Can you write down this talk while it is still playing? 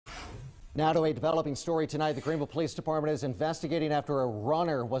Now to a developing story tonight. The Greenville Police Department is investigating after a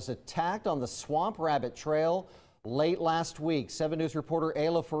runner was attacked on the Swamp Rabbit Trail late last week. 7 News reporter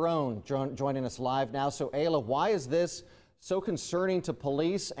Ayla Ferrone joining us live now. So Ayla, why is this so concerning to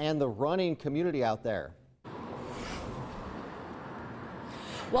police and the running community out there?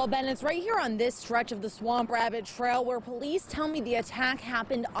 Well, Ben, it's right here on this stretch of the Swamp Rabbit Trail where police tell me the attack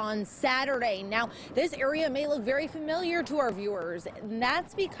happened on Saturday. Now, this area may look very familiar to our viewers, and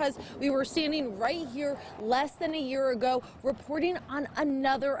that's because we were standing right here less than a year ago reporting on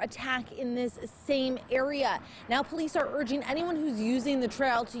another attack in this same area. Now, police are urging anyone who's using the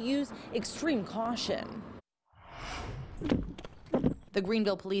trail to use extreme caution. The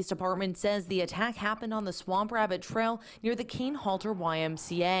Greenville Police Department says the attack happened on the Swamp Rabbit Trail near the Kane Halter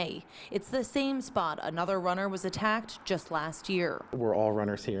YMCA. It's the same spot another runner was attacked just last year. We're all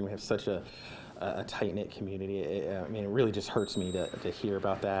runners here and we have such a tight-knit community. I mean, it really just hurts me to hear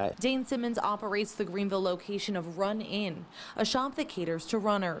about that. Dane Simmons operates the Greenville location of Run In, a shop that caters to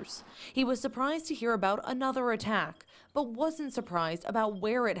runners. He was surprised to hear about another attack, but wasn't surprised about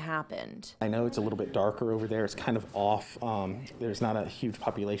where it happened. I know it's a little bit darker over there. It's kind of off. There's not a huge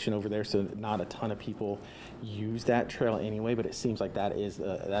population over there, so not a ton of people use that trail anyway, but it seems like that is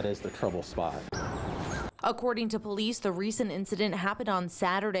the trouble spot. According to police, the recent incident happened on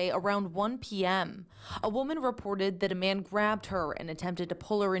Saturday around 1 p.m. A woman reported that a man grabbed her and attempted to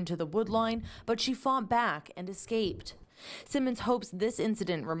pull her into the wood line, but she fought back and escaped. Simmons hopes this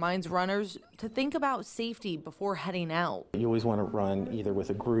incident reminds runners to think about safety before heading out. You always want to run either with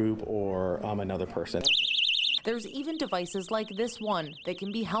a group or another person. There's even devices like this one that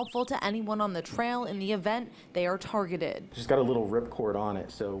can be helpful to anyone on the trail in the event they are targeted. It's just got a little ripcord on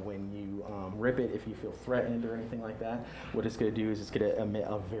it, so when you rip it, if you feel threatened or anything like that, what it's going to do is it's going to emit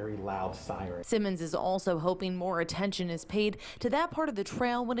a very loud siren. Simmons is also hoping more attention is paid to that part of the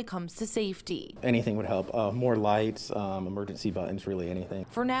trail when it comes to safety. Anything would help. More lights, emergency buttons, really anything.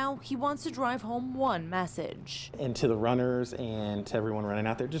 For now, he wants to drive home one message. And to the runners and to everyone running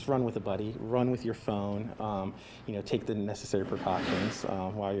out there, just run with a buddy, run with your phone. Take the necessary precautions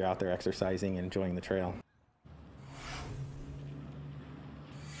while you're out there exercising and enjoying the trail.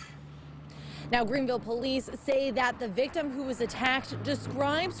 Now, Greenville police say that the victim who was attacked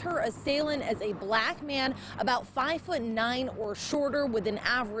describes her assailant as a black man about 5'9" or shorter with an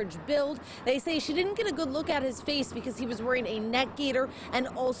average build. They say she didn't get a good look at his face because he was wearing a neck gaiter and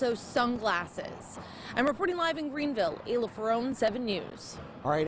also sunglasses. I'm reporting live in Greenville. Ayla Ferrone, 7 News. All right.